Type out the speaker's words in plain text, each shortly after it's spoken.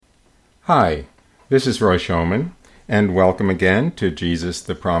Hi, this is Roy Schoeman, and welcome again to Jesus,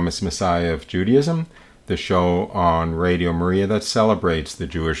 the Promised Messiah of Judaism, the show on Radio Maria that celebrates the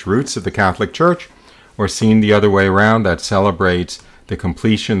Jewish roots of the Catholic Church, or seen the other way around, that celebrates the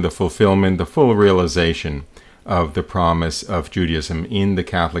completion, the fulfillment, the full realization of the promise of Judaism in the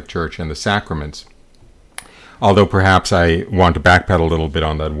Catholic Church and the sacraments. Although perhaps I want to backpedal a little bit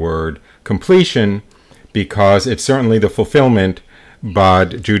on that word completion, because it's certainly the fulfillment,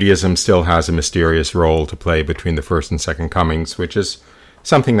 but Judaism still has a mysterious role to play between the first and second comings, which is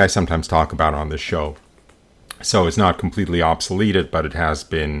something I sometimes talk about on this show. So it's not completely obsoleted, but it has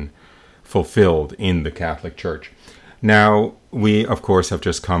been fulfilled in the Catholic Church. Now, we, of course, have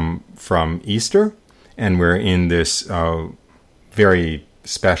just come from Easter, and we're in this very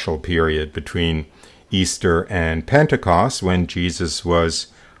special period between Easter and Pentecost, when Jesus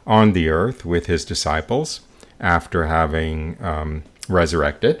was on the earth with his disciples after having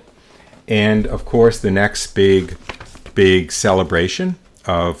resurrected. And of course, the next big celebration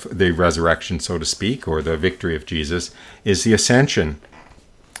of the resurrection, so to speak, or the victory of Jesus, is the Ascension,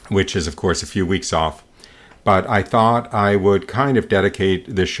 which is, of course, a few weeks off. But I thought I would kind of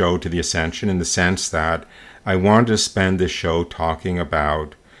dedicate this show to the Ascension in the sense that I wanted to spend this show talking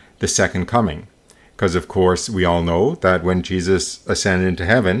about the second coming. Because, of course, we all know that when Jesus ascended into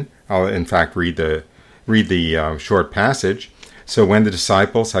heaven, I'll in fact read the short passage. So when the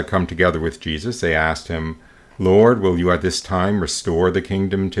disciples had come together with Jesus, they asked him, "Lord, will you at this time restore the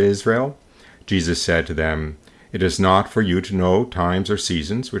kingdom to Israel?" Jesus said to them, "It is not for you to know times or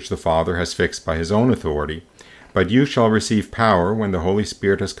seasons which the Father has fixed by his own authority, but you shall receive power when the Holy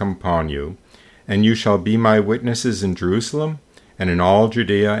Spirit has come upon you, and you shall be my witnesses in Jerusalem and in all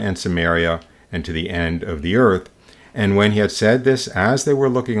Judea and Samaria and to the end of the earth." And when he had said this, as they were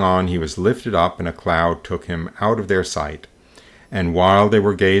looking on, he was lifted up, and a cloud took him out of their sight. And while they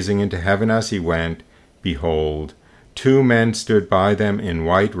were gazing into heaven as he went, behold, two men stood by them in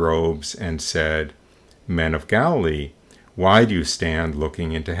white robes and said, "Men of Galilee, why do you stand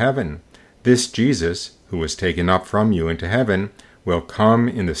looking into heaven? This Jesus, who was taken up from you into heaven, will come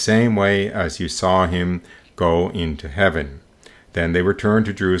in the same way as you saw him go into heaven." Then they returned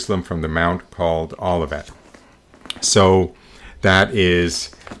to Jerusalem from the mount called Olivet. So that is,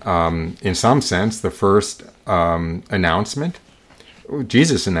 in some sense, the first announcement.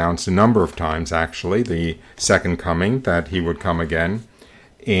 Jesus announced a number of times, actually, the second coming, that he would come again.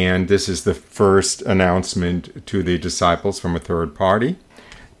 And this is the first announcement to the disciples from a third party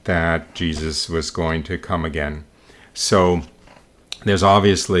that Jesus was going to come again. So there's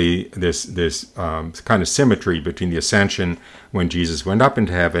obviously this kind of symmetry between the ascension, when Jesus went up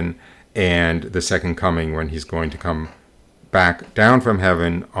into heaven, and the second coming, when he's going to come back down from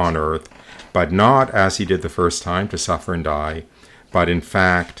heaven on earth, but not as he did the first time, to suffer and die, but in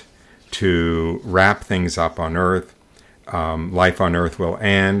fact to wrap things up on earth. Life on earth will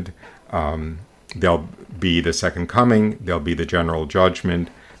end. There'll be the second coming. There'll be the general judgment.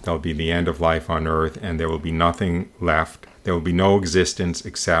 There'll be the end of life on earth, and there will be nothing left. There will be no existence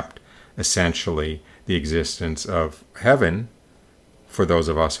except essentially the existence of heaven for those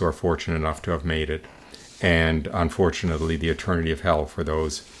of us who are fortunate enough to have made it, and unfortunately the eternity of hell for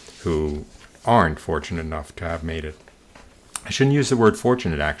those who aren't fortunate enough to have made it. I shouldn't use the word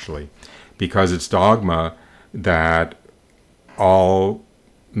fortunate, actually, because it's dogma that all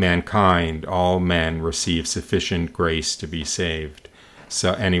mankind, all men, receive sufficient grace to be saved.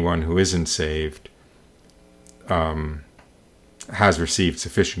 So anyone who isn't saved has received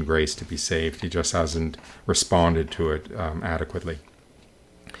sufficient grace to be saved. He just hasn't responded to it adequately.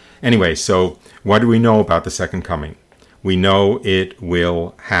 Anyway, so what do we know about the second coming? We know it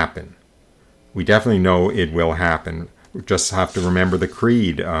will happen. We definitely know it will happen. We just have to remember the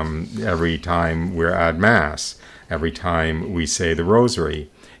creed every time we're at Mass, every time we say the Rosary.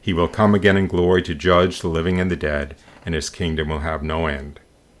 He will come again in glory to judge the living and the dead, and his kingdom will have no end.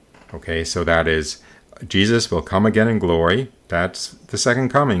 Okay, so that is, Jesus will come again in glory. That's the second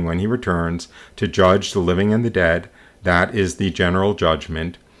coming, when he returns to judge the living and the dead. That is the general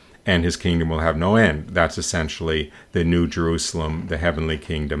judgment, and his kingdom will have no end. That's essentially the New Jerusalem, the heavenly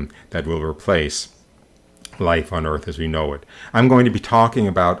kingdom that will replace life on earth as we know it. I'm going to be talking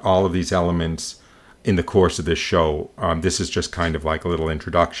about all of these elements in the course of this show. This is just kind of like a little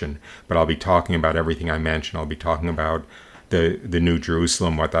introduction, but I'll be talking about everything I mentioned. I'll be talking about the New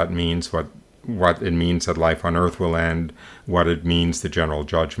Jerusalem, what that means, what it means that life on earth will end, what it means, the general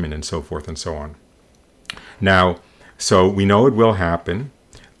judgment, and so forth and so on. Now, so we know it will happen.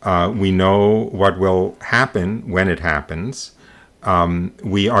 We know what will happen when it happens.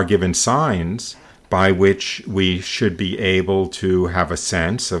 We are given signs by which we should be able to have a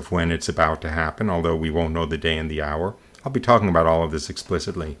sense of when it's about to happen, although we won't know the day and the hour. I'll be talking about all of this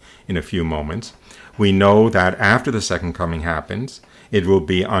explicitly in a few moments. We know that after the second coming happens, it will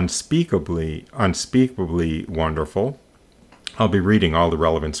be unspeakably wonderful. I'll be reading all the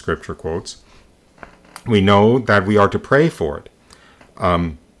relevant scripture quotes. We know that we are to pray for it.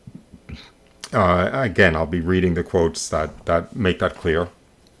 Again, I'll be reading the quotes that make that clear.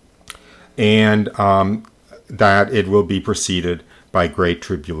 And that it will be preceded by great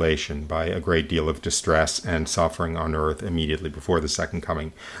tribulation, by a great deal of distress and suffering on earth immediately before the second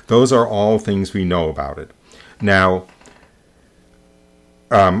coming. Those are all things we know about it. Now,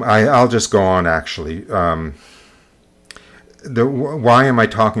 I'll just go on, actually. Why am I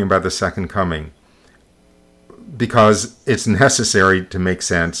talking about the second coming? Because it's necessary to make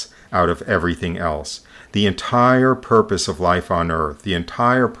sense out of everything else. The entire purpose of life on earth, the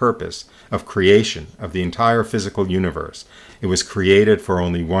entire purpose of creation, of the entire physical universe, it was created for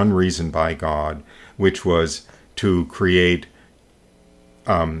only one reason by God, which was to create,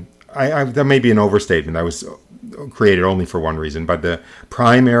 that may be an overstatement, I was created only for one reason, but the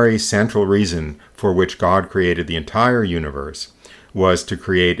primary central reason for which God created the entire universe was to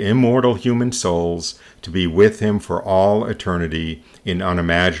create immortal human souls to be with him for all eternity in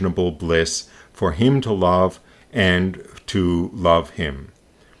unimaginable bliss, for him to love and to love him,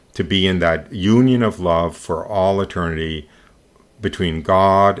 to be in that union of love for all eternity between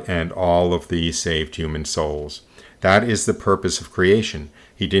God and all of the saved human souls. That is the purpose of creation.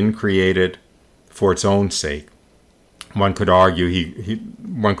 He didn't create it for its own sake. One could argue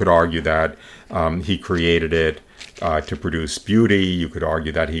that he created it to produce beauty. You could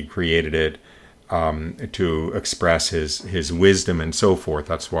argue that he created it to express his wisdom and so forth.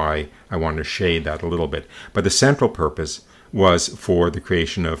 That's why I wanted to shade that a little bit. But the central purpose was for the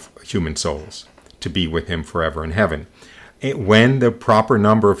creation of human souls, to be with him forever in heaven. When the proper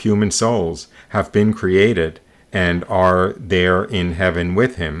number of human souls have been created and are there in heaven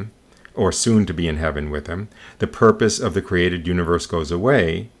with him, or soon to be in heaven with him, the purpose of the created universe goes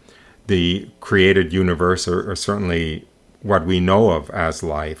away. The created universe, or certainly what we know of as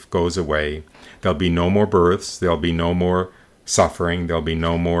life, goes away. There'll be no more births, there'll be no more suffering, there'll be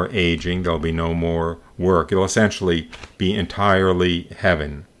no more aging, there'll be no more work. It'll essentially be entirely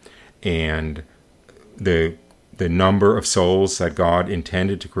heaven. And the number of souls that God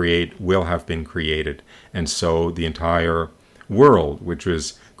intended to create will have been created. And so the entire world, which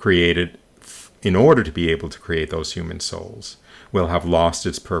was created in order to be able to create those human souls, will have lost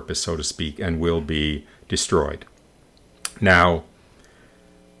its purpose, so to speak, and will be destroyed. Now,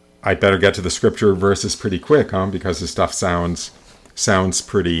 I'd better get to the scripture verses pretty quick, because the stuff sounds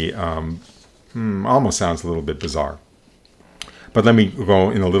pretty, almost sounds a little bit bizarre. But let me go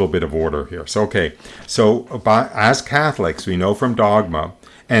in a little bit of order here. So as Catholics, we know from dogma,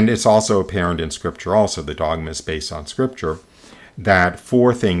 and it's also apparent in Scripture also, the dogma is based on Scripture, that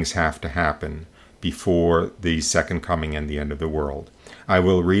 4 things have to happen before the second coming and the end of the world. I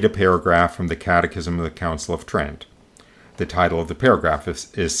will read a paragraph from the Catechism of the Council of Trent. The title of the paragraph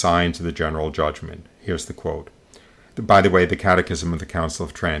is Signs of the General Judgment. Here's the quote. By the way, the Catechism of the Council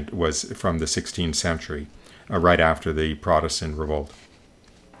of Trent was from the 16th century, right after the Protestant revolt.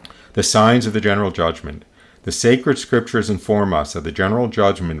 The signs of the general judgment. The sacred scriptures inform us that the general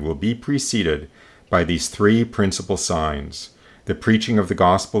judgment will be preceded by these 3 principal signs: the preaching of the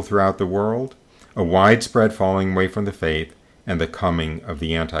gospel throughout the world, a widespread falling away from the faith, and the coming of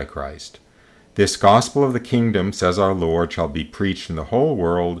the Antichrist. This gospel of the kingdom, says our Lord, shall be preached in the whole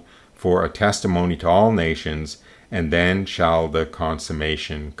world for a testimony to all nations, and then shall the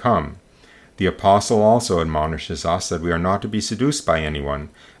consummation come. The apostle also admonishes us that we are not to be seduced by anyone,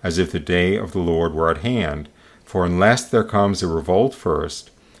 as if the day of the Lord were at hand. For unless there comes a revolt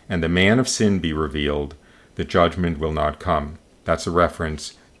first, and the man of sin be revealed, the judgment will not come. That's a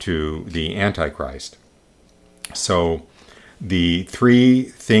reference to the Antichrist. So the 3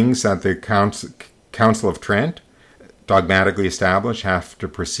 things that the Council of Trent dogmatically established have to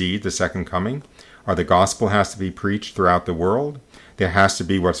precede the second coming are: the gospel has to be preached throughout the world. There has to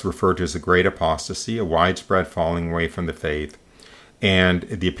be what's referred to as the great apostasy, a widespread falling away from the faith, and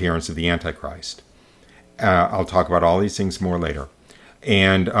the appearance of the Antichrist. I'll talk about all these things more later.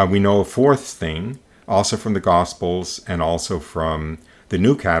 And we know a 4th thing, also from the Gospels and also from the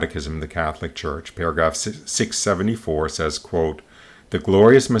New Catechism of the Catholic Church. Paragraph 674 says, quote, "The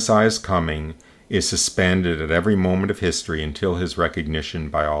glorious Messiah's coming is suspended at every moment of history until his recognition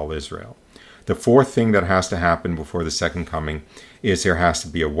by all Israel." The 4th thing that has to happen before the second coming is there has to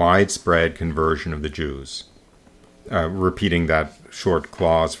be a widespread conversion of the Jews. Repeating that short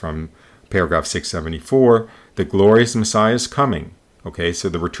clause from paragraph 674, the glorious Messiah is coming. Okay, so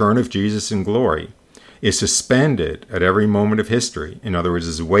the return of Jesus in glory is suspended at every moment of history. In other words,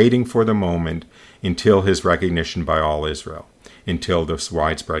 is waiting for the moment until his recognition by all Israel, until this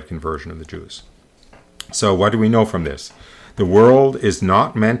widespread conversion of the Jews. So what do we know from this? The world is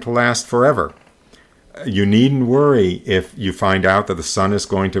not meant to last forever. You needn't worry if you find out that the sun is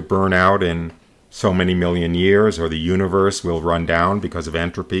going to burn out in so many million years, or the universe will run down because of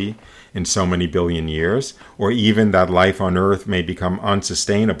entropy in so many billion years, or even that life on Earth may become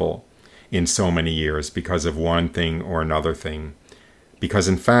unsustainable in so many years because of one thing or another thing. Because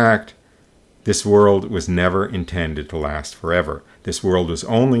in fact, this world was never intended to last forever. This world was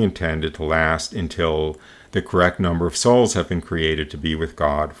only intended to last until the correct number of souls have been created to be with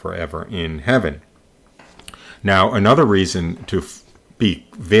God forever in heaven. Now, another reason to be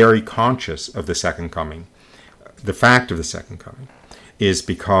very conscious of the second coming, the fact of the second coming, is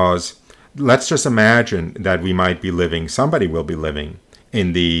because let's just imagine that we might be living, somebody will be living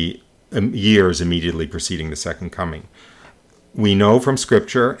in the years immediately preceding the second coming. We know from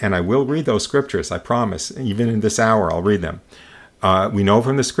Scripture, and I will read those Scriptures, I promise, even in this hour I'll read them. We know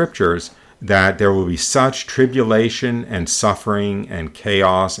from the Scriptures that there will be such tribulation and suffering and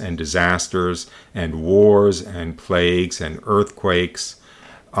chaos and disasters and wars and plagues and earthquakes,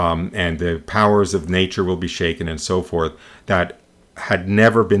 and the powers of nature will be shaken and so forth, that had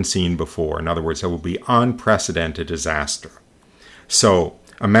never been seen before. In other words, there will be unprecedented disaster. So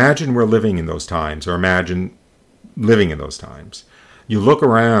imagine we're living in those times, or imagine living in those times. You look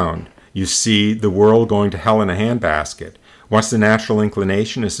around, you see the world going to hell in a handbasket. What's the natural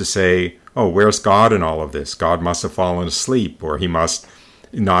inclination is to say, oh, where's God in all of this? God must have fallen asleep, or he must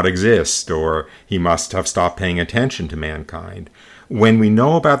not exist, or he must have stopped paying attention to mankind. When we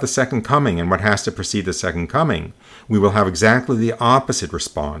know about the second coming and what has to precede the second coming, we will have exactly the opposite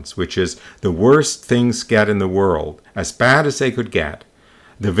response, which is the worst things get in the world, as bad as they could get.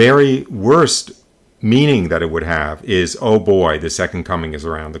 The very worst meaning that it would have is, oh boy, the second coming is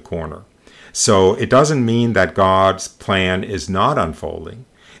around the corner. So it doesn't mean that God's plan is not unfolding.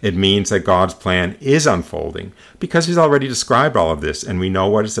 It means that God's plan is unfolding because he's already described all of this, and we know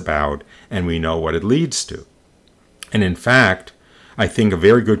what it's about, and we know what it leads to. And in fact, I think a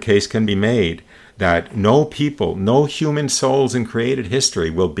very good case can be made that no people, no human souls in created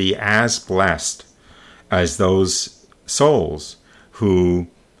history will be as blessed as those souls who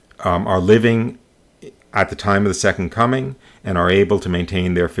are living at the time of the second coming and are able to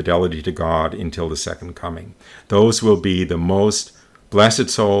maintain their fidelity to God until the second coming. Those will be the most blessed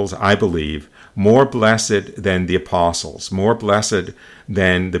souls, I believe, more blessed than the apostles, more blessed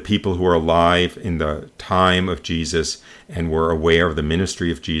than the people who were alive in the time of Jesus and were aware of the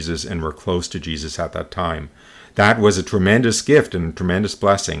ministry of Jesus and were close to Jesus at that time. That was a tremendous gift and a tremendous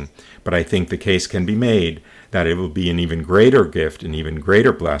blessing, but I think the case can be made that it will be an even greater gift, an even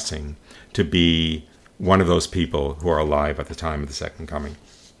greater blessing to be one of those people who are alive at the time of the second coming.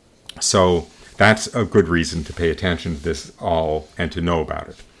 So that's a good reason to pay attention to this all and to know about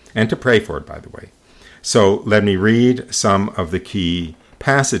it, and to pray for it, by the way. So let me read some of the key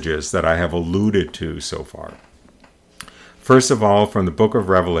passages that I have alluded to so far. First of all, from the book of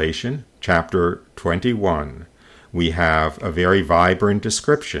Revelation, chapter 21, we have a very vibrant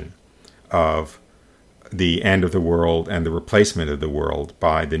description of the end of the world and the replacement of the world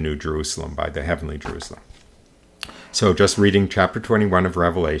by the New Jerusalem, by the heavenly Jerusalem. So just reading chapter 21 of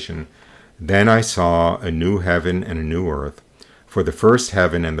Revelation, then I saw a new heaven and a new earth, for the first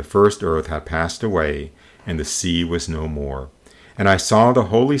heaven and the first earth had passed away, and the sea was no more. And I saw the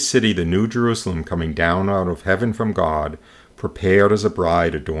holy city, the New Jerusalem, coming down out of heaven from God, prepared as a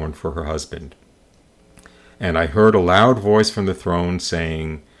bride adorned for her husband. And I heard a loud voice from the throne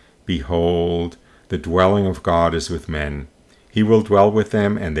saying, Behold, the dwelling of God is with men. He will dwell with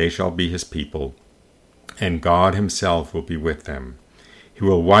them, and they shall be his people. And God himself will be with them. He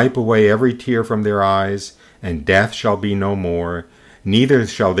will wipe away every tear from their eyes, and death shall be no more. Neither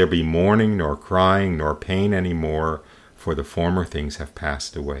shall there be mourning, nor crying, nor pain any more, for the former things have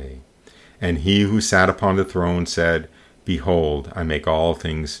passed away. And he who sat upon the throne said, Behold, I make all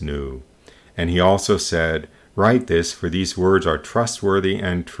things new. And he also said, Write this, for these words are trustworthy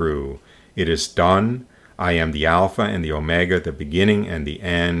and true. It is done. I am the Alpha and the Omega, the beginning and the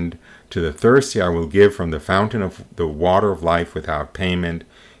end. To the thirsty I will give from the fountain of the water of life without payment.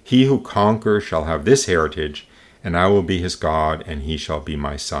 He who conquers shall have this heritage, and I will be his God, and he shall be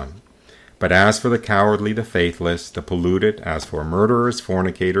my son. But as for the cowardly, the faithless, the polluted, as for murderers,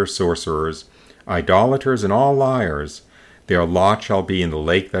 fornicators, sorcerers, idolaters, and all liars, their lot shall be in the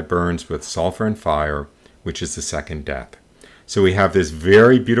lake that burns with sulfur and fire, which is the second death. So we have this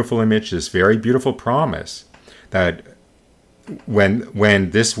very beautiful image, this very beautiful promise that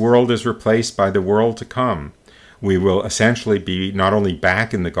when this world is replaced by the world to come, we will essentially be not only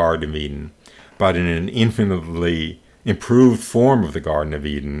back in the Garden of Eden, but in an infinitely improved form of the Garden of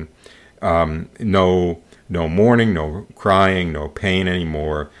Eden. No mourning, no crying, no pain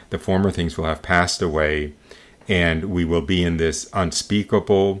anymore. The former things will have passed away, and we will be in this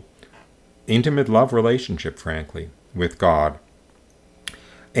unspeakable, intimate love relationship, frankly, with God.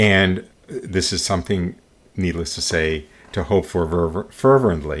 And this is something, needless to say, to hope for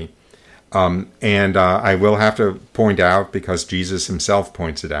fervently. And I will have to point out, because Jesus himself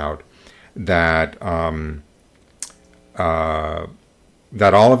points it out, that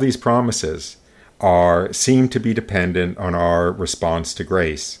that all of these promises seem to be dependent on our response to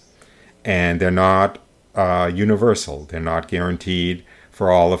grace, and they're not universal. They're not guaranteed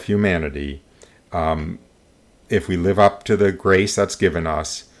for all of humanity. If we live up to the grace that's given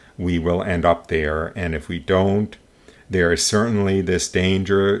us, we will end up there, and if we don't, there is certainly this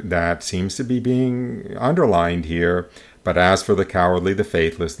danger that seems to be being underlined here. But as for the cowardly, the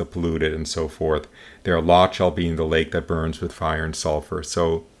faithless, the polluted, and so forth, their lot shall be in the lake that burns with fire and sulfur.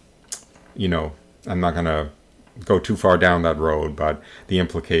 So, I'm not going to go too far down that road, but the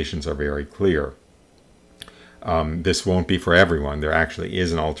implications are very clear. This won't be for everyone. There actually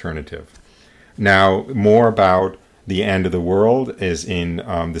is an alternative. Now, more about the end of the world is in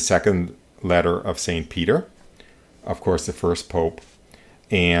the second letter of St. Peter, of course, the first pope.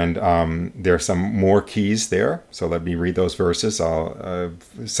 And there are some more keys there. So let me read those verses. 2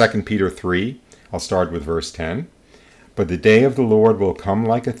 Peter 3, I'll start with verse 10. But the day of the Lord will come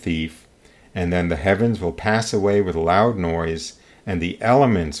like a thief, and then the heavens will pass away with a loud noise, and the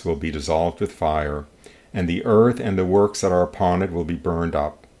elements will be dissolved with fire, and the earth and the works that are upon it will be burned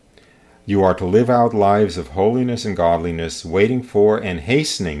up. You are to live out lives of holiness and godliness, waiting for and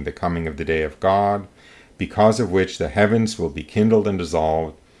hastening the coming of the day of God, because of which the heavens will be kindled and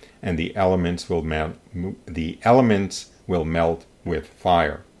dissolved, and the elements will melt with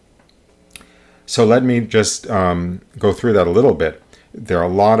fire. So let me just go through that a little bit. There are a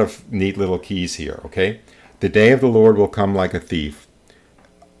lot of neat little keys here, okay? The day of the Lord will come like a thief.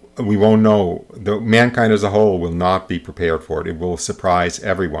 We won't know. Mankind as a whole will not be prepared for it. It will surprise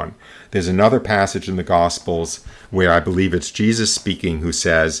everyone. There's another passage in the Gospels where I believe it's Jesus speaking, who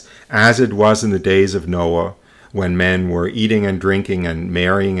says, as it was in the days of Noah, when men were eating and drinking and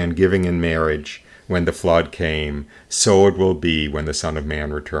marrying and giving in marriage, when the flood came, so it will be when the Son of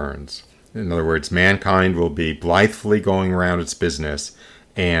Man returns. In other words, mankind will be blithely going around its business,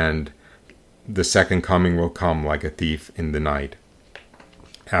 and the second coming will come like a thief in the night,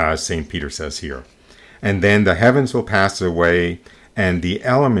 as St. Peter says here. And then the heavens will pass away, and the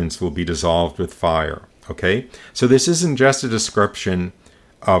elements will be dissolved with fire. Okay? So this isn't just a description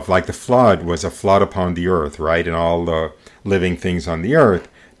of, like, the flood was a flood upon the earth, right? And all the living things on the earth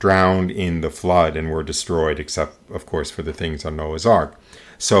drowned in the flood and were destroyed, except, of course, for the things on Noah's Ark.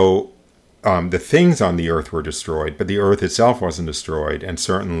 So the things on the earth were destroyed, but the earth itself wasn't destroyed, and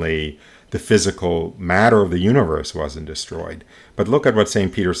certainly the physical matter of the universe wasn't destroyed. But look at what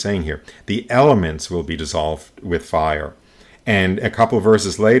St. Peter's saying here. The elements will be dissolved with fire. And a couple of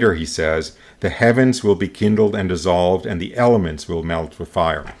verses later he says, the heavens will be kindled and dissolved, and the elements will melt with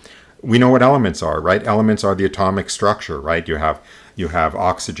fire. We know what elements are, right? Elements are the atomic structure, right? You have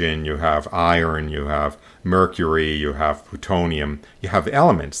oxygen, you have iron, you have mercury, you have plutonium, you have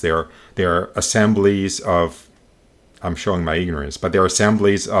elements. They're assemblies of, I'm showing my ignorance, but they're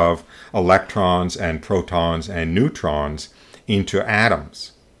assemblies of electrons and protons and neutrons into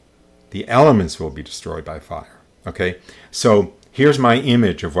atoms. The elements will be destroyed by fire. Okay? So here's my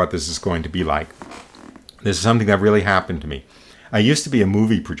image of what this is going to be like. This is something that really happened to me. I used to be a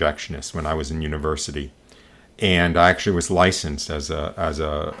movie projectionist when I was in university, and I actually was licensed as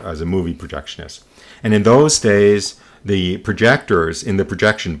a movie projectionist. And in those days, the projectors in the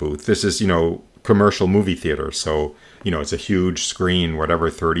projection booth, this is, commercial movie theater, so, it's a huge screen, whatever,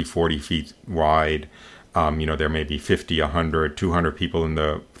 30, 40 feet wide. There may be 50, 100, 200 people in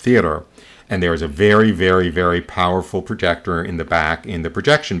the theater. And there's a very, very, very powerful projector in the back in the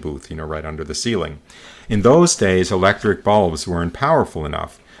projection booth, right under the ceiling. In those days, electric bulbs weren't powerful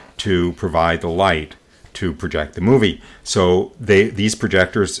enough to provide the light to project the movie. So these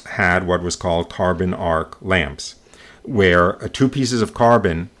projectors had what was called carbon arc lamps, where two pieces of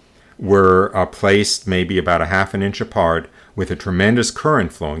carbon were placed maybe about a half an inch apart with a tremendous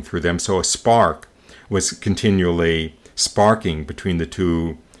current flowing through them. So a spark was continually sparking between the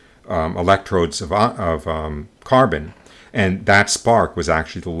two electrodes of carbon, and that spark was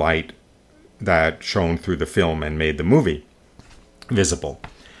actually the light that shone through the film and made the movie. visible.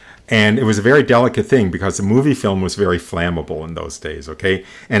 And it was a very delicate thing because the movie film was very flammable in those days, okay?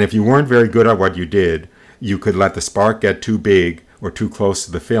 And if you weren't very good at what you did, you could let the spark get too big or too close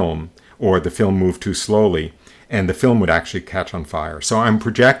to the film, or the film move too slowly, and the film would actually catch on fire. So I'm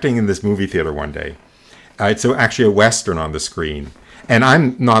projecting in this movie theater one day. It's actually a Western on the screen. And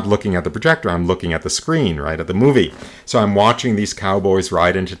I'm not looking at the projector, I'm looking at the screen, right, at the movie. So I'm watching these cowboys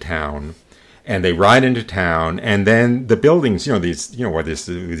ride into town. And they ride into town, and then the buildings,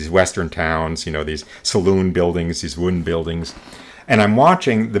 these Western towns, these saloon buildings, these wooden buildings. And I'm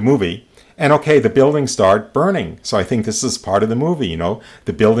watching the movie, and okay, the buildings start burning. So I think this is part of the movie,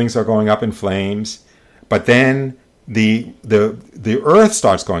 The buildings are going up in flames, but then the earth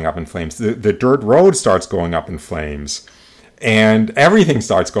starts going up in flames. The dirt road starts going up in flames. And everything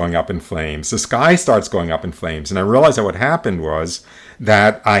starts going up in flames. The sky starts going up in flames. And I realized that what happened was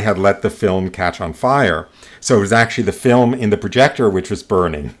that I had let the film catch on fire. So it was actually the film in the projector which was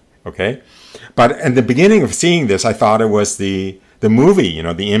burning. Okay? But in the beginning of seeing this, I thought it was the movie,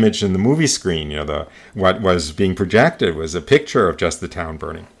 the image in the movie screen, what was being projected was a picture of just the town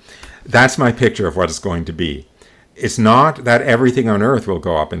burning. That's my picture of what it's going to be. It's not that everything on earth will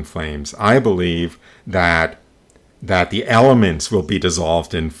go up in flames. I believe that the elements will be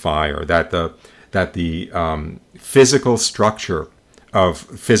dissolved in fire, that the physical structure of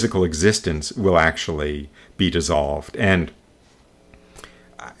physical existence will actually be dissolved. And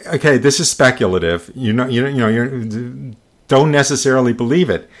okay, this is speculative. You don't necessarily believe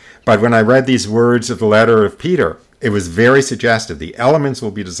it, but when I read these words of the letter of Peter, it was very suggestive. The elements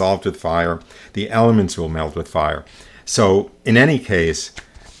will be dissolved with fire. The elements will melt with fire. So in any case,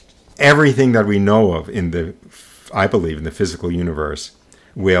 everything that we know of I believe in the physical universe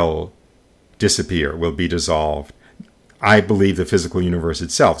will disappear, will be dissolved. I believe the physical universe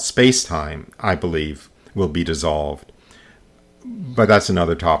itself, space-time, I believe, will be dissolved. But that's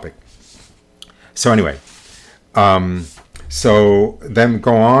another topic. So anyway, so then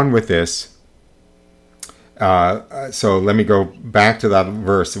go on with this. So let me go back to that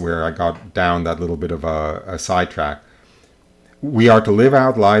verse where I got down that little bit of a sidetrack. We are to live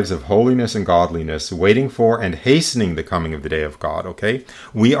out lives of holiness and godliness, waiting for and hastening the coming of the day of God, okay?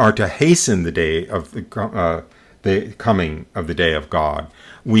 We are to hasten the day of the coming of the day of God.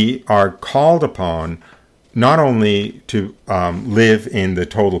 We are called upon not only to live in the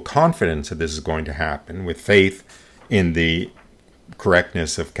total confidence that this is going to happen, with faith in the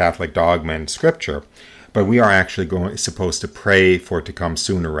correctness of Catholic dogma and scripture, but we are actually supposed to pray for it to come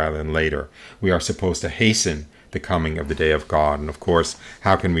sooner rather than later. We are supposed to hasten the coming of the day of God. And of course,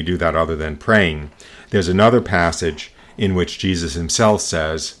 how can we do that other than praying? There's another passage in which Jesus himself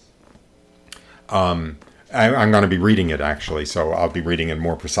says, I'm going to be reading it actually, so I'll be reading it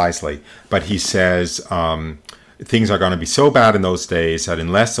more precisely. But he says, things are going to be so bad in those days that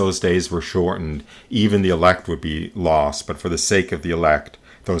unless those days were shortened, even the elect would be lost. But for the sake of the elect,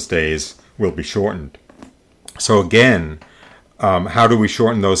 those days will be shortened. So again, how do we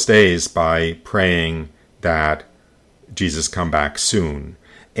shorten those days? By praying that Jesus come back soon.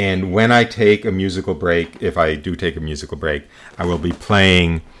 And when I take a musical break, if I do take a musical break, I will be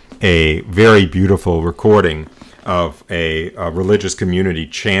playing a very beautiful recording of a religious community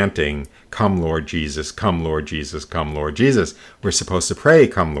chanting, "Come Lord Jesus, come Lord Jesus, come Lord Jesus." We're supposed to pray,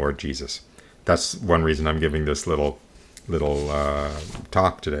 "Come Lord Jesus." That's one reason I'm giving this little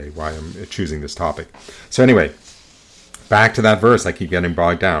talk today, why I'm choosing this topic. So anyway, back to that verse. I keep getting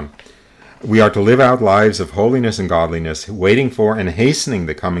bogged down. We are to live out lives of holiness and godliness, waiting for and hastening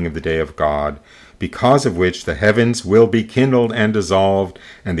the coming of the day of God, because of which the heavens will be kindled and dissolved,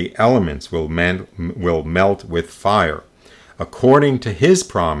 and the elements will melt with fire. According to his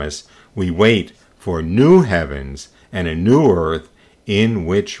promise, we wait for new heavens and a new earth in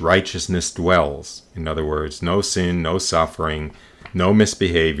which righteousness dwells. In other words, no sin, no suffering, no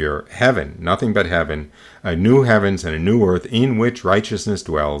misbehavior. Heaven, nothing but heaven, a new heavens and a new earth in which righteousness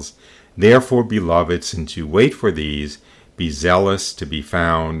dwells. Therefore, beloved, since you wait for these, be zealous to be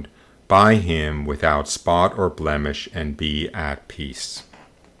found by him without spot or blemish, and be at peace.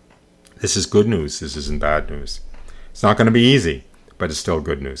 This is good news. This isn't bad news. It's not going to be easy, but it's still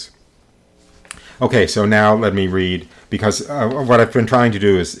good news. Okay, so now let me read, because what I've been trying to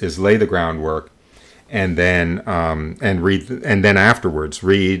do is lay the groundwork, and then afterwards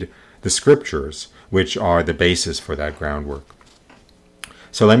read the scriptures, which are the basis for that groundwork.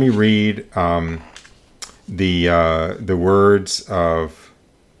 So let me read the words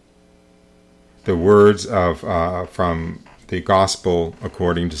from the Gospel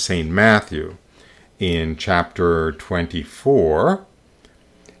according to St. Matthew in chapter 24,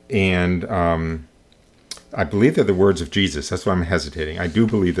 and I believe they're the words of Jesus. That's why I'm hesitating. I do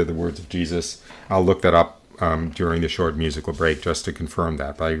believe they're the words of Jesus. I'll look that up during the short musical break just to confirm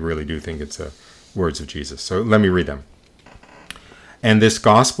that, but I really do think it's the words of Jesus. So let me read them. And this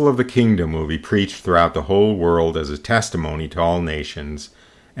gospel of the kingdom will be preached throughout the whole world as a testimony to all nations,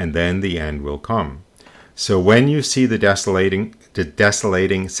 and then the end will come. So when you see the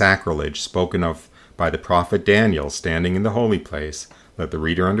desolating sacrilege spoken of by the prophet Daniel standing in the holy place, let the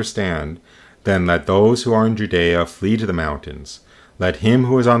reader understand, then let those who are in Judea flee to the mountains. Let him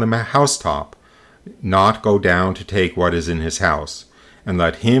who is on the housetop not go down to take what is in his house, and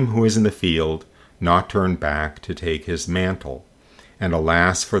let him who is in the field not turn back to take his mantle. And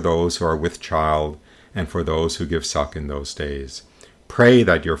alas for those who are with child, and for those who give suck in those days. Pray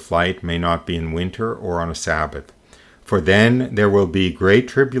that your flight may not be in winter or on a Sabbath, for then there will be great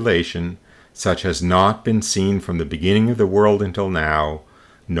tribulation, such as not been seen from the beginning of the world until now,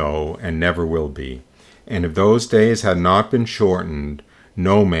 no, and never will be. And if those days had not been shortened,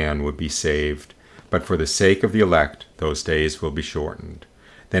 no man would be saved, but for the sake of the elect those days will be shortened.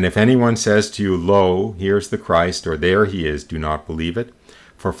 Then if anyone says to you, Lo, here's the Christ, or there he is, do not believe it.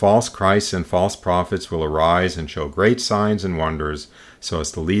 For false Christs and false prophets will arise and show great signs and wonders, so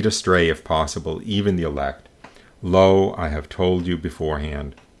as to lead astray, if possible, even the elect. Lo, I have told you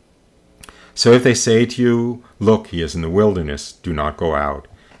beforehand. So if they say to you, Look, he is in the wilderness, do not go out.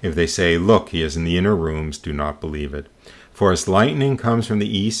 If they say, Look, he is in the inner rooms, do not believe it. For as lightning comes from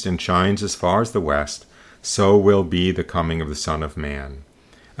the east and shines as far as the west, so will be the coming of the Son of Man.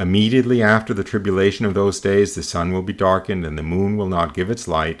 Immediately after the tribulation of those days, the sun will be darkened, and the moon will not give its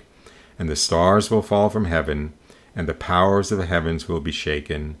light, and the stars will fall from heaven, and the powers of the heavens will be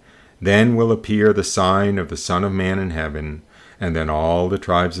shaken. Then will appear the sign of the Son of Man in heaven, and then all the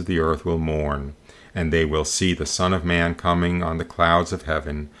tribes of the earth will mourn, and they will see the Son of Man coming on the clouds of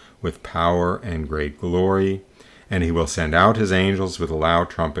heaven with power and great glory. And he will send out his angels with a loud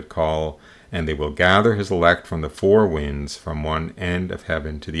trumpet call, and they will gather his elect from the four winds, from one end of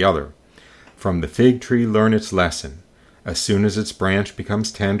heaven to the other. From the fig tree learn its lesson. As soon as its branch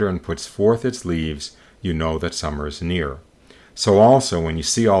becomes tender and puts forth its leaves, you know that summer is near. So also, when you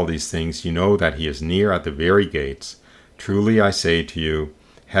see all these things, you know that he is near at the very gates. Truly I say to you,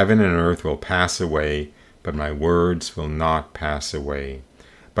 heaven and earth will pass away, but my words will not pass away.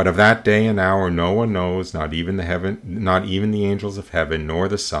 But of that day and hour no one knows, not even the angels of heaven, nor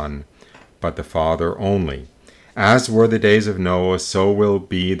the Son, but the Father only. As were the days of Noah, so will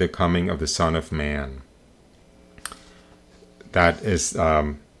be the coming of the Son of Man. That is,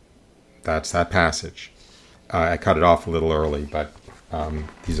 that's that passage. I cut it off a little early, but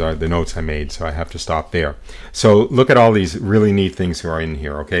these are the notes I made, so I have to stop there. So look at all these really neat things who are in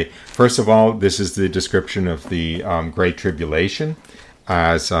here, okay? First of all, this is the description of the Great Tribulation,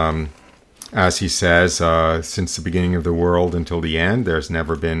 as he says, since the beginning of the world until the end, there's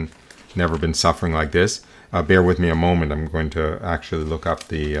never been suffering like this. Bear with me a moment. I'm going to actually look up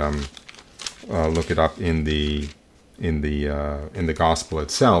look it up in the gospel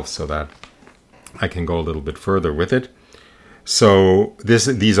itself, so that I can go a little bit further with it. So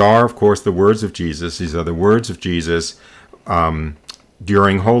these are, of course, the words of Jesus. These are the words of Jesus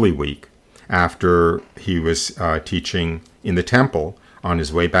during Holy Week, after he was teaching in the temple. On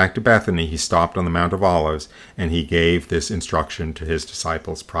his way back to Bethany, he stopped on the Mount of Olives, and he gave this instruction to his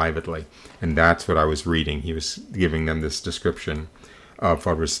disciples privately. And that's what I was reading. He was giving them this description of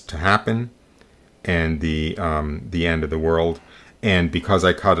what was to happen and the end of the world. And because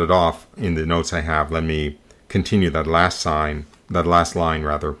I cut it off in the notes I have, let me continue that last line.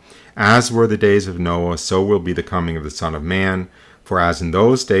 As were the days of Noah, so will be the coming of the Son of Man. For as in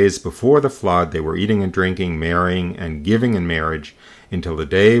those days before the flood, they were eating and drinking, marrying and giving in marriage, until the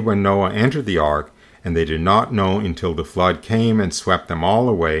day when Noah entered the ark, and they did not know until the flood came and swept them all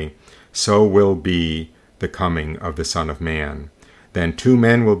away, so will be the coming of the Son of Man. Then 2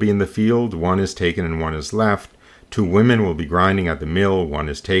 men will be in the field, one is taken and one is left. 2 women will be grinding at the mill, one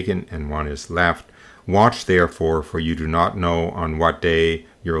is taken and one is left. Watch therefore, for you do not know on what day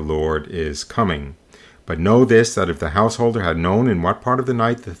your Lord is coming. But know this, that if the householder had known in what part of the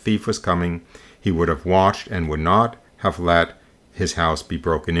night the thief was coming, he would have watched and would not have let his house be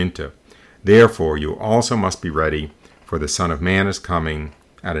broken into. Therefore you also must be ready, for the Son of Man is coming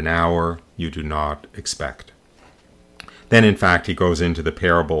at an hour you do not expect. Then, in fact, he goes into the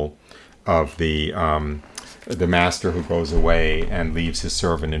parable of the master who goes away and leaves his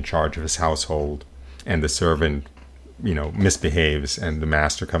servant in charge of his household, and the servant, misbehaves, and the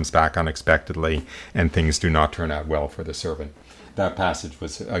master comes back unexpectedly, and things do not turn out well for the servant. That passage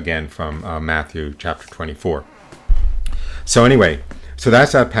was, again, from Matthew chapter 24. So anyway, So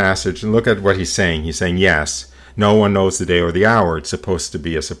that's that passage, and look at what he's saying. He's saying, yes, no one knows the day or the hour. It's supposed to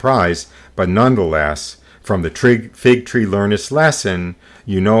be a surprise, but nonetheless, from the fig tree learn its lesson.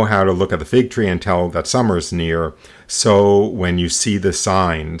 You know how to look at the fig tree and tell that summer's near. So when you see the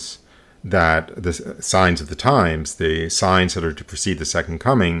signs of the times, the signs that are to precede the second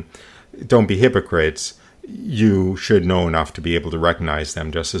coming, don't be hypocrites. You should know enough to be able to recognize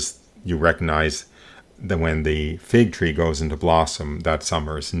them, just as you recognize that when the fig tree goes into blossom, that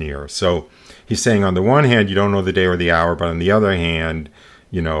summer is near. So he's saying, on the one hand, you don't know the day or the hour, but on the other hand,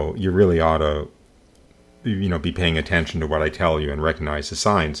 you really ought to be paying attention to what I tell you and recognize the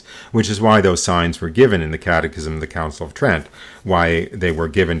signs, which is why those signs were given in the Catechism of the Council of Trent. Why they were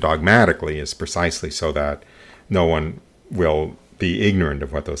given dogmatically is precisely so that no one will be ignorant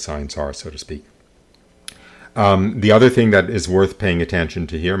of what those signs are, so to speak. The other thing that is worth paying attention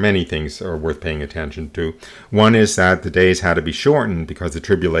to here, many things are worth paying attention to. One is that the days had to be shortened because the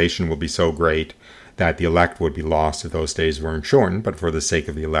tribulation will be so great that the elect would be lost if those days weren't shortened, but for the sake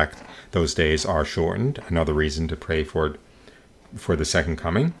of the elect, those days are shortened. Another reason to pray for the second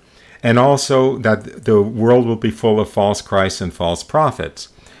coming. And also that the world will be full of false Christs and false prophets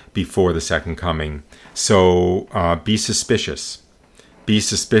before the second coming. So be suspicious. Be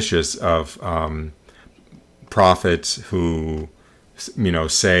suspicious of prophets who,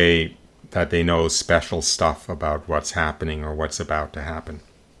 say that they know special stuff about what's happening or what's about to happen.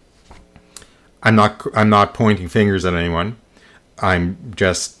 I'm not pointing fingers at anyone. I'm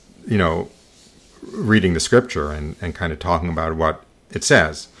just, reading the scripture and kind of talking about what it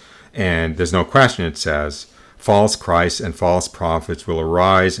says. And there's no question it says, false Christs and false prophets will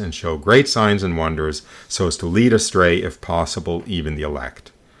arise and show great signs and wonders so as to lead astray, if possible, even the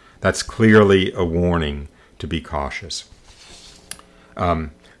elect. That's clearly a warning to be cautious. I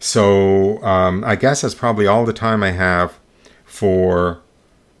guess that's probably all the time I have for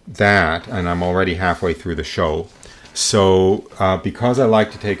that, and I'm already halfway through the show. So because I like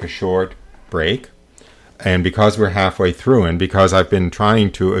to take a short break, and because we're halfway through, and because I've been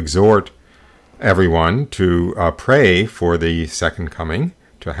trying to exhort everyone to pray for the second coming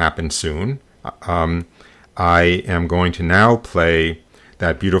to happen soon, I am going to now play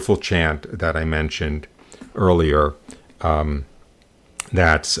that beautiful chant that I mentioned earlier.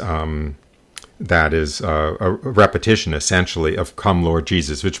 That is a repetition, essentially, of "Come, Lord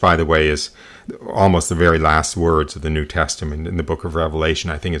Jesus," which, by the way, is almost the very last words of the New Testament in the book of Revelation.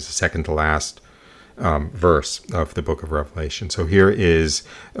 I think it's the second to last verse of the book of Revelation. So here is,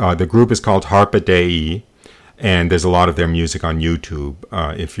 the group is called Harpa Dei, and there's a lot of their music on YouTube.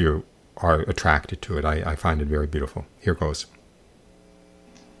 If you are attracted to it, I find it very beautiful. Here goes.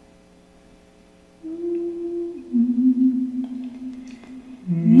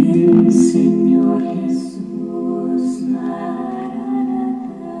 Ven, Señor Jesús,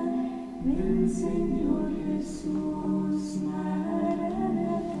 Maranatha. Ven, Señor Jesús,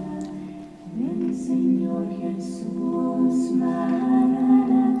 Maranatha. Ven, Señor Jesús,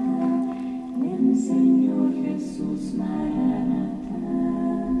 Maranatha. Ven, Señor Jesús, Maranatha.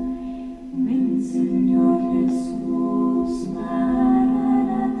 Ven, Señor Jesús,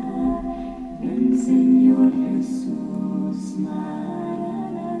 Maranatha. Ven, Señor Jesús,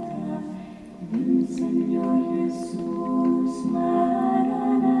 Maranatha. Ven, Señor Jesús,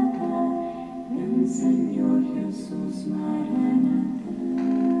 Maranatha. Ven, Señor Jesús, Maranatha.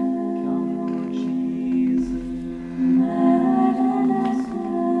 Come, Lord Jesus. Maranatha.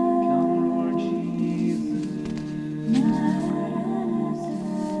 Come, Lord Jesus. Maranatha.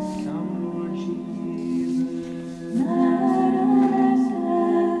 Come, Lord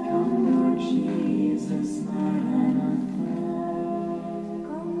Jesus. Maranatha. Come, Lord Jesus. Maranatha.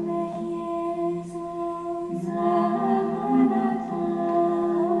 Maranatha.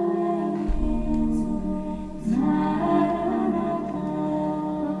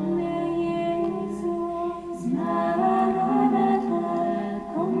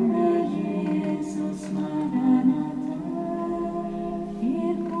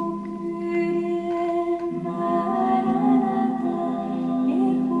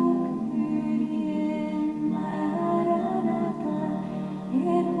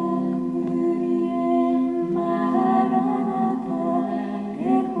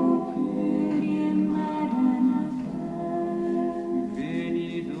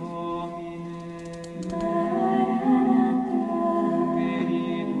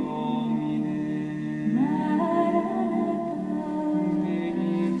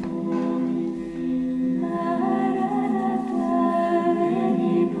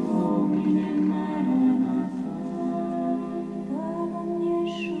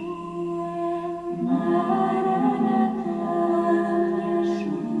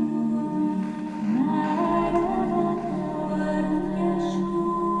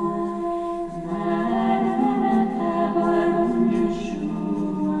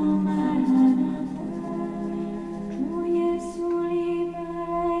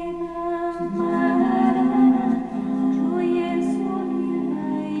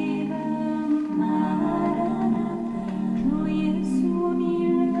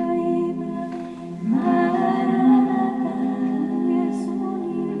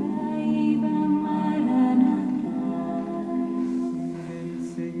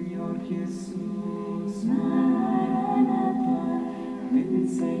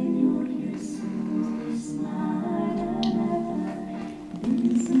 Señor Jesús, Maranatha.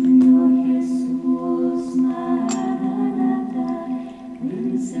 Ven, Señor Jesús, Maranatha.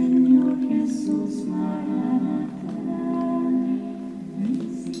 Ven, Señor Jesús, Maranatha. Ven,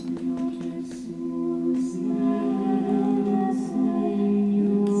 Señor Jesús, Maranatha.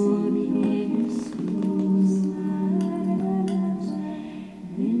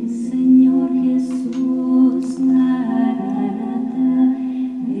 Ven, Señor Jesús, Maranatha.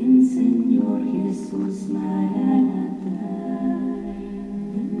 Ven, Señor Jesús, Maranatha.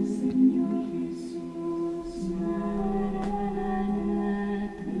 Ven, Señor Jesús, Maranatha.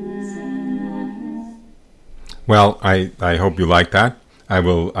 Well, I hope you like that.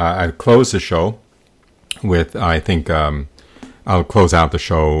 I'll close the show with, I think, I'll close out the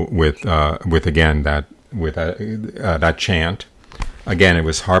show with again that chant. Again, it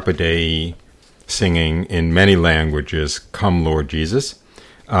was Harpa Dei singing in many languages, "Come Lord Jesus."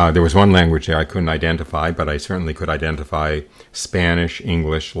 There was one language there I couldn't identify, but I certainly could identify Spanish,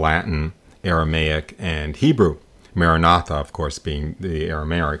 English, Latin, Aramaic, and Hebrew. Maranatha, of course, being the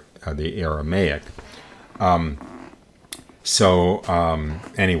Aramaic.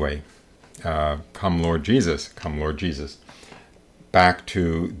 Anyway, come Lord Jesus, come Lord Jesus. Back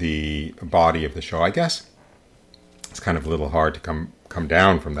to the body of the show, I guess. It's kind of a little hard to come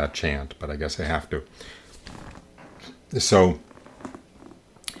down from that chant, but I guess I have to. So,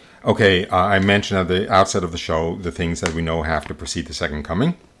 okay, I mentioned at the outset of the show the things that we know have to precede the second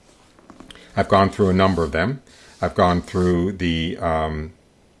coming. I've gone through a number of them. I've gone through the,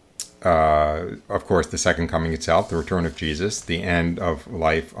 of course, the second coming itself, the return of Jesus, the end of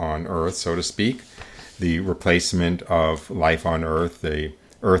life on earth, so to speak, the replacement of life on earth, the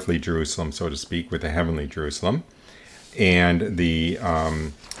earthly Jerusalem, so to speak, with the heavenly Jerusalem, and the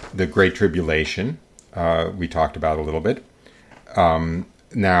Great Tribulation. We talked about a little bit.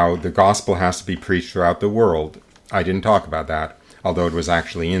 Now, the gospel has to be preached throughout the world. I didn't talk about that, although it was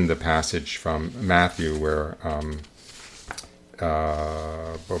actually in the passage from Matthew where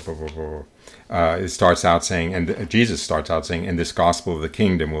it starts out saying, and Jesus starts out saying, and this gospel of the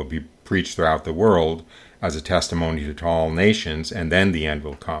kingdom will be preached throughout the world as a testimony to all nations, and then the end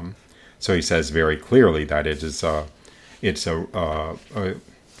will come. So he says very clearly that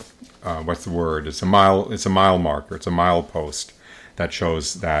what's the word? It's a mile marker. It's a milepost that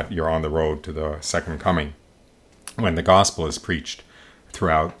shows that you're on the road to the second coming, when the gospel is preached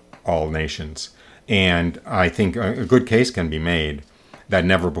throughout all nations. And I think a good case can be made that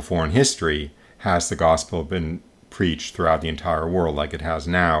never before in history has the gospel been preached throughout the entire world like it has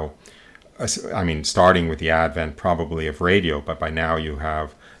now. I mean, starting with the advent probably of radio, but by now you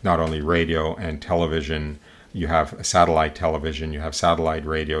have not only radio and television, you have satellite television, you have satellite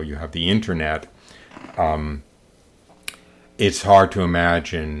radio, you have the internet. It's hard to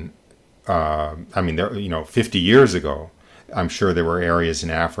imagine. 50 years ago, I'm sure there were areas in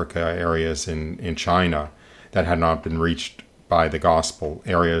Africa, areas in China that had not been reached by the gospel,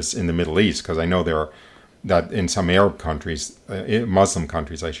 areas in the Middle East, because I know there are that in some Arab countries, Muslim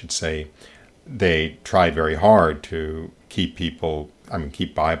countries, I should say, they tried very hard to keep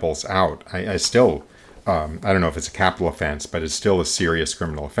Bibles out. I still, I don't know if it's a capital offense, but it's still a serious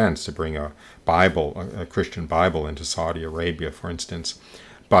criminal offense to bring a Bible, a Christian Bible, into Saudi Arabia, for instance.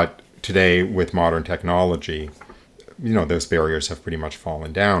 But today, with modern technology, those barriers have pretty much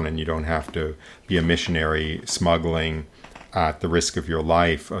fallen down, and you don't have to be a missionary smuggling at the risk of your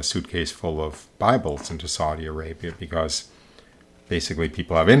life a suitcase full of Bibles into Saudi Arabia, because basically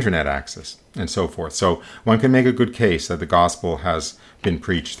people have internet access and so forth. So one can make a good case that the gospel has been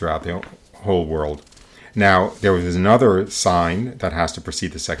preached throughout the whole world. Now, there was another sign that has to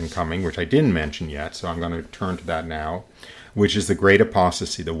precede the second coming, which I didn't mention yet, so I'm going to turn to that now, which is the great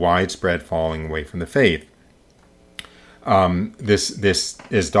apostasy, the widespread falling away from the faith. This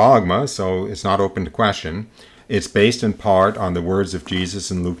is dogma, so it's not open to question. It's based in part on the words of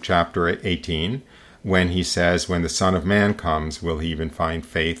Jesus in Luke chapter 18, when he says, "When the Son of Man comes, will he even find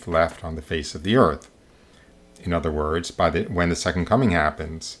faith left on the face of the earth?" In other words, when the second coming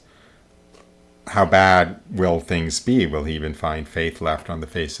happens, how bad will things be? Will he even find faith left on the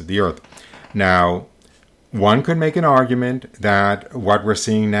face of the earth? Now, one could make an argument that what we're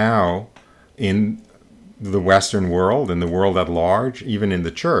seeing now in the Western world, in the world at large, even in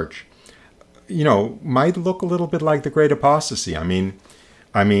the church, might look a little bit like the Great Apostasy.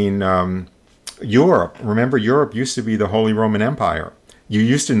 Europe. Remember, Europe used to be the Holy Roman Empire. You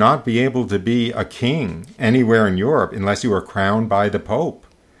used to not be able to be a king anywhere in Europe unless you were crowned by the Pope.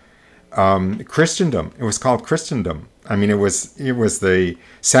 Christendom. It was called Christendom. It was the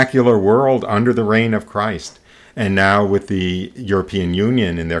secular world under the reign of Christ. And now with the European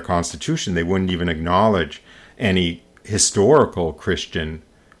Union in their constitution, they wouldn't even acknowledge any historical Christian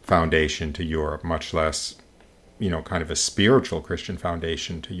foundation to Europe, much less, kind of a spiritual Christian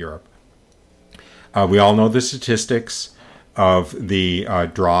foundation to Europe. We all know the statistics of the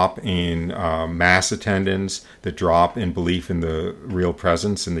drop in mass attendance, the drop in belief in the real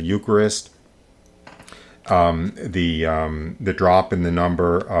presence in the Eucharist, the drop in the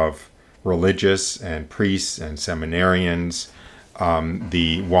number of religious and priests and seminarians,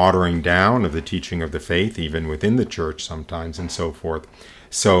 the watering down of the teaching of the faith, even within the church sometimes, and so forth.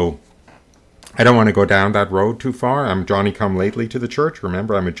 So I don't want to go down that road too far. I'm Johnny come lately to the church.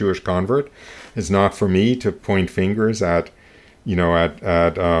 Remember, I'm a Jewish convert. It's not for me to point fingers at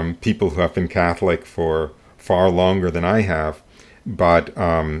people who have been Catholic for far longer than I have. But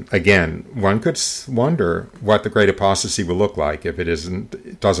again, one could wonder what the Great Apostasy will look like if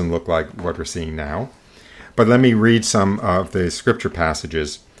it doesn't look like what we're seeing now. But let me read some of the scripture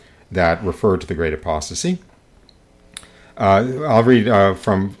passages that refer to the Great Apostasy. I'll read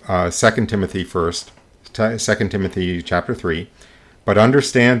from 2 Timothy first, 2 Timothy chapter 3. But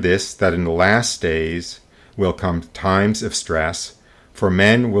understand this, that in the last days will come times of stress, for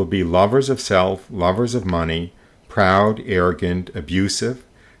men will be lovers of self, lovers of money, proud, arrogant, abusive,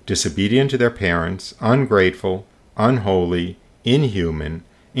 disobedient to their parents, ungrateful, unholy, inhuman,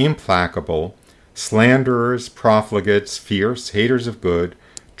 implacable, slanderers, profligates, fierce, haters of good,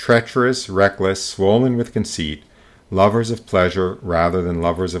 treacherous, reckless, swollen with conceit, lovers of pleasure rather than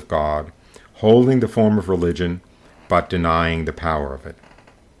lovers of God, holding the form of religion, but denying the power of it.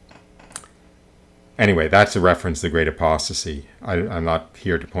 Anyway, that's a reference to the Great Apostasy. I'm not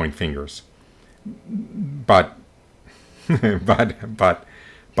here to point fingers. But, I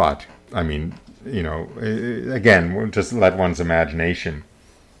mean, again, we'll just let one's imagination,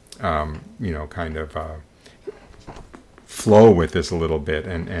 kind of flow with this a little bit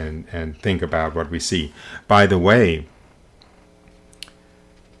and think about what we see. By the way,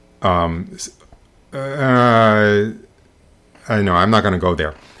 I know I'm not going to go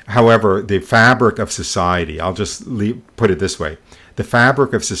there. However, the fabric of society, I'll just put it this way. The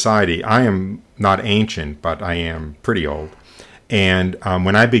fabric of society, I am not ancient, but I am pretty old. And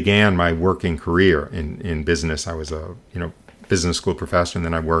when I began my working career in business, I was a business school professor, and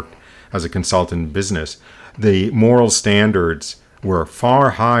then I worked as a consultant in business. The moral standards were far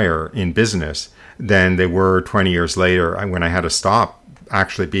higher in business than they were 20 years later when I had to stop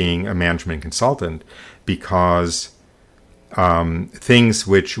actually being a management consultant, because things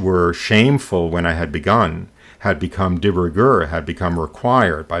which were shameful when I had begun had become de rigueur, had become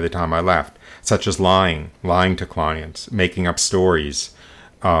required by the time I left, such as lying to clients, making up stories,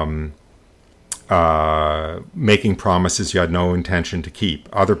 making promises you had no intention to keep,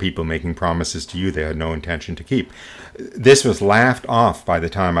 other people making promises to you they had no intention to keep. This was laughed off by the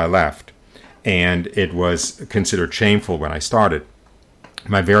time I left, and it was considered shameful when I started.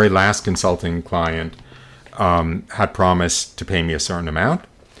 My very last consulting client had promised to pay me a certain amount,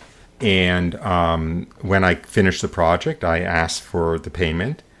 and when I finished the project, I asked for the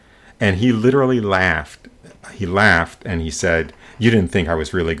payment, and he literally laughed. He laughed, and he said, "You didn't think I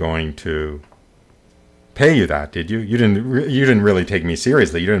was really going to pay you that, did you? You didn't really take me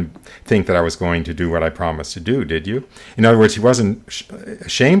seriously. You didn't think that I was going to do what I promised to do, did you?" In other words, he wasn't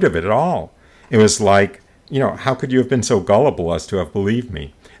ashamed of it at all. It was like, how could you have been so gullible as to have believed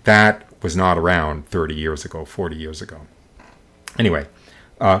me? That was not around 30 years ago, 40 years ago. Anyway,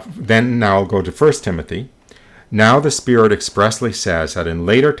 then now I'll go to 1 Timothy. Now the Spirit expressly says that in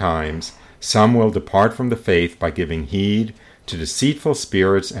later times some will depart from the faith by giving heed to deceitful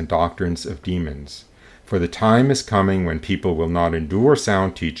spirits and doctrines of demons. For the time is coming when people will not endure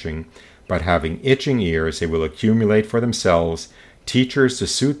sound teaching, but having itching ears, they will accumulate for themselves teachers to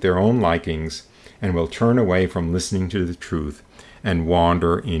suit their own likings, and will turn away from listening to the truth and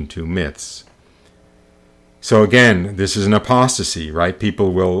wander into myths. So again, this is an apostasy, right?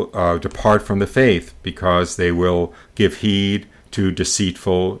 People will depart from the faith because they will give heed to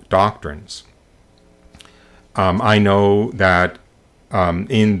deceitful doctrines. I know that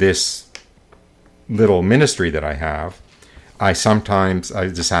in this little ministry that I have,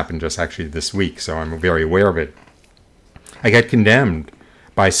 this happened just actually this week, so I'm very aware of it. I get condemned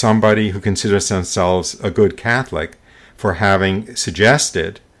by somebody who considers themselves a good Catholic for having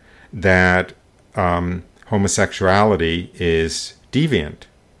suggested that homosexuality is deviant,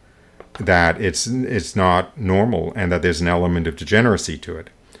 that it's not normal, and that there's an element of degeneracy to it,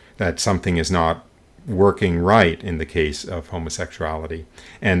 that something is not working right in the case of homosexuality,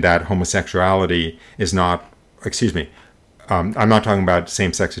 and that homosexuality is not, I'm not talking about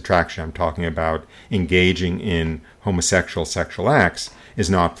same-sex attraction. I'm talking about engaging in homosexual sexual acts is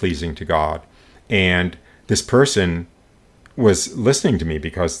not pleasing to God. And this person was listening to me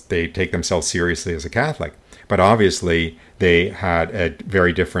because they take themselves seriously as a Catholic. But obviously, they had a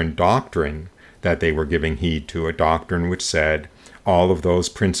very different doctrine that they were giving heed to, a doctrine which said all of those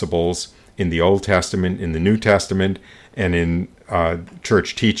principles in the Old Testament, in the New Testament, and in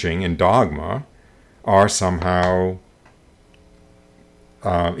church teaching and dogma are somehow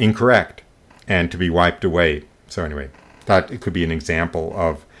incorrect and to be wiped away. So anyway, that it could be an example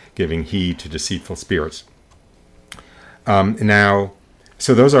of giving heed to deceitful spirits. Now,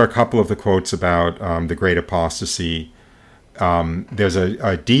 so those are a couple of the quotes about the great apostasy. There's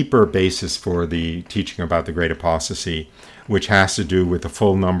a deeper basis for the teaching about the great apostasy, which has to do with the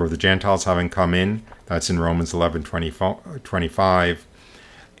full number of the Gentiles having come in. That's in Romans 11:25,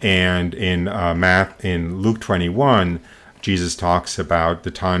 and in Luke 21, Jesus talks about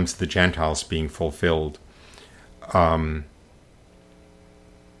the times of the Gentiles being fulfilled.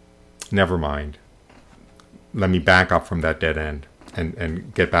 Never mind. Let me back up from that dead end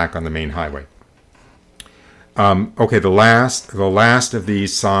and get back on the main highway. Okay, the last of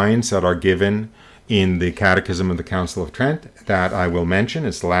these signs that are given in the Catechism of the Council of Trent that I will mention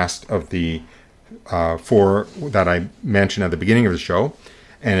is the last of the four that I mentioned at the beginning of the show,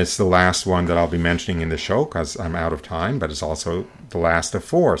 and it's the last one that I'll be mentioning in the show because I'm out of time, but it's also the last of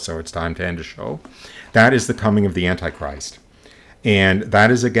four, so it's time to end the show. That is the coming of the Antichrist. And that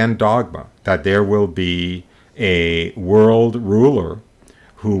is again dogma, that there will be a world ruler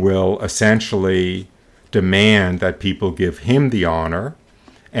who will essentially demand that people give him the honor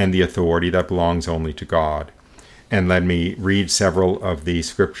and the authority that belongs only to God. And let me read several of the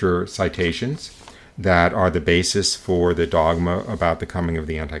scripture citations that are the basis for the dogma about the coming of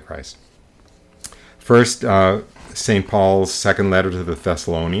the Antichrist. First, St. Paul's second letter to the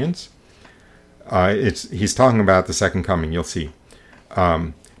Thessalonians. He's talking about the second coming, you'll see.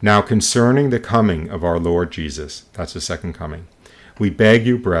 Now concerning the coming of our Lord Jesus, that's the second coming, we beg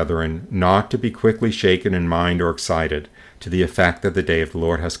you, brethren, not to be quickly shaken in mind or excited to the effect that the day of the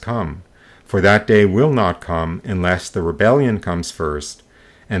Lord has come. For that day will not come unless the rebellion comes first,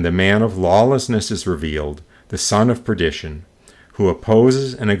 and the man of lawlessness is revealed, the son of perdition, who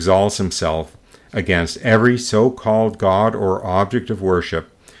opposes and exalts himself against every so-called God or object of worship,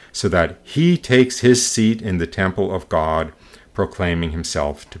 so that he takes his seat in the temple of God, proclaiming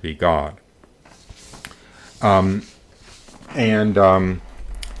himself to be God. Oh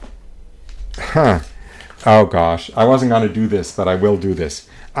gosh, I wasn't going to do this, but I will do this.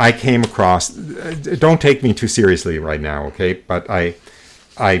 I came across, don't take me too seriously right now, okay? But I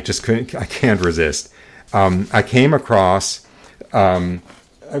just couldn't, I can't resist. I came across,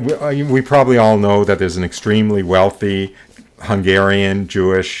 we probably all know that there's an extremely wealthy Hungarian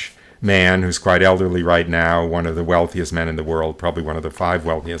Jewish man who's quite elderly right now, one of the wealthiest men in the world, probably one of the 5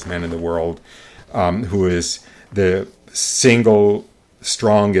 wealthiest men in the world, who is the single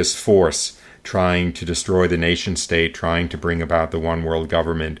strongest force trying to destroy the nation state, trying to bring about the one world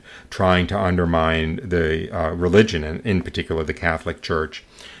government, trying to undermine the religion, and in particular the Catholic Church,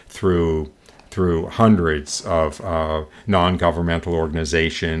 through hundreds of non-governmental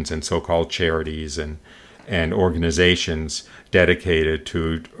organizations and so-called charities and organizations dedicated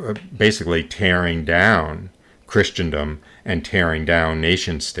to basically tearing down Christendom and tearing down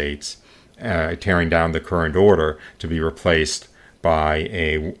nation states, tearing down the current order to be replaced by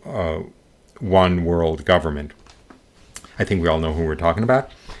a one world government. I think we all know who we're talking about.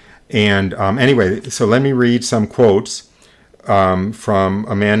 And anyway, so let me read some quotes from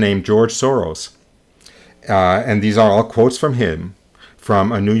a man named George Soros. And these are all quotes from him,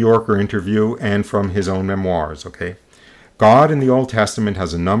 from a New Yorker interview and from his own memoirs, okay? God in the Old Testament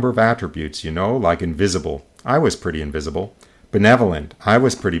has a number of attributes, like invisible. I was pretty invisible. Benevolent. I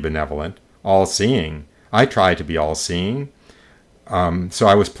was pretty benevolent. All-seeing. I tried to be all-seeing. So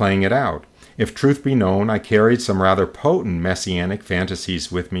I was playing it out. If truth be known, I carried some rather potent messianic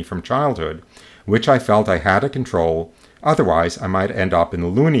fantasies with me from childhood, which I felt I had to control, otherwise I might end up in the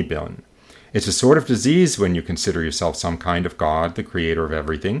loony bin. It's a sort of disease when you consider yourself some kind of God, the creator of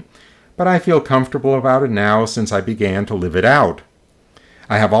everything, but I feel comfortable about it now since I began to live it out.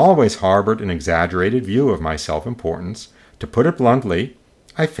 I have always harbored an exaggerated view of my self-importance. To put it bluntly,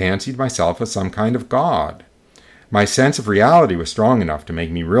 I fancied myself as some kind of God. My sense of reality was strong enough to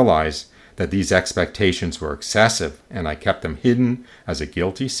make me realize that these expectations were excessive, and I kept them hidden as a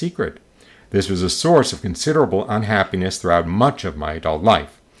guilty secret. This was a source of considerable unhappiness throughout much of my adult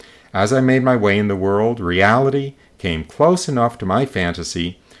life. As I made my way in the world, reality came close enough to my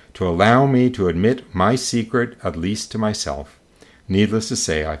fantasy to allow me to admit my secret, at least to myself. Needless to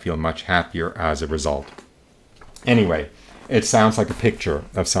say, I feel much happier as a result. Anyway, it sounds like a picture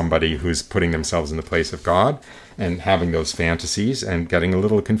of somebody who's putting themselves in the place of God and having those fantasies and getting a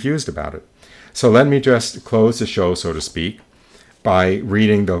little confused about it. So let me just close the show, so to speak, by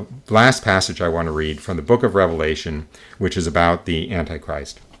reading the last passage I want to read from the book of Revelation, which is about the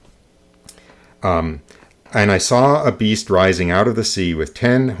Antichrist. And I saw a beast rising out of the sea with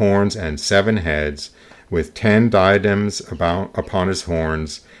 10 horns and 7 heads, with 10 diadems upon his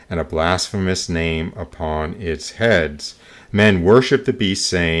horns, and a blasphemous name upon its heads. Men worship the beast,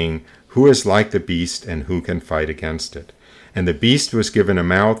 saying, "Who is like the beast, and who can fight against it?" And the beast was given a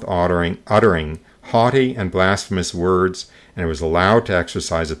mouth uttering haughty and blasphemous words, and it was allowed to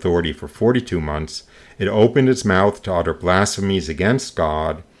exercise authority for 42 months. It opened its mouth to utter blasphemies against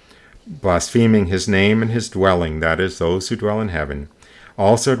God, blaspheming his name and his dwelling, that is, those who dwell in heaven.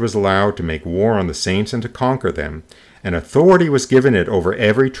 Also it was allowed to make war on the saints and to conquer them, and authority was given it over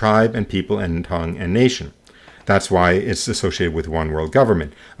every tribe and people and tongue and nation. That's why it's associated with one world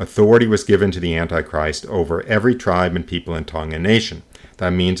government. Authority was given to the Antichrist over every tribe and people and tongue and nation.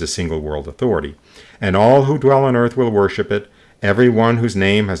 That means a single world authority. And all who dwell on earth will worship it, every one whose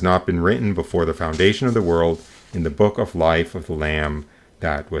name has not been written before the foundation of the world in the book of life of the Lamb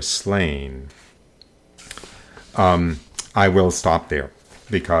that was slain. I will stop there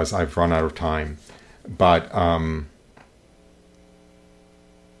because I've run out of time. But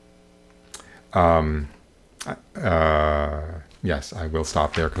yes, I will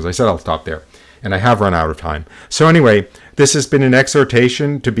stop there because I said I'll stop there. And I have run out of time. So anyway, this has been an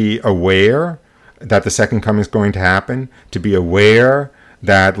exhortation to be aware that the second coming is going to happen, to be aware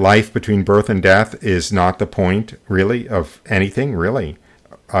that life between birth and death is not the point, really, of anything, really,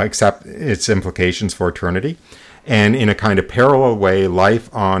 except its implications for eternity. And in a kind of parallel way, life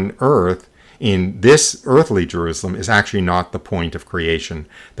on earth, in this earthly Jerusalem, is actually not the point of creation.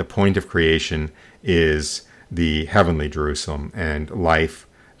 The point of creation is the heavenly Jerusalem and life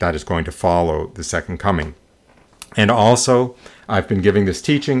that is going to follow the second coming. And also, I've been giving this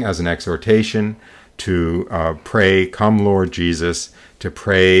teaching as an exhortation to pray, "Come, Lord Jesus," to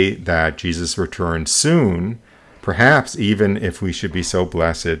pray that Jesus returns soon, perhaps even if we should be so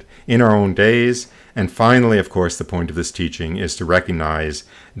blessed in our own days. And finally, of course, the point of this teaching is to recognize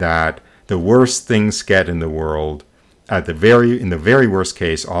that the worst things get in the world, in the very worst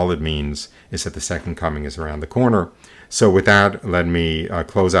case, all it means is that the second coming is around the corner. So with that, let me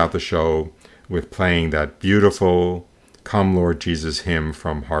close out the show with playing that beautiful "Come, Lord Jesus" hymn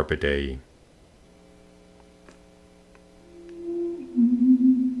from Harpe Dei.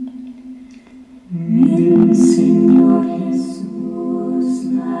 We'll sing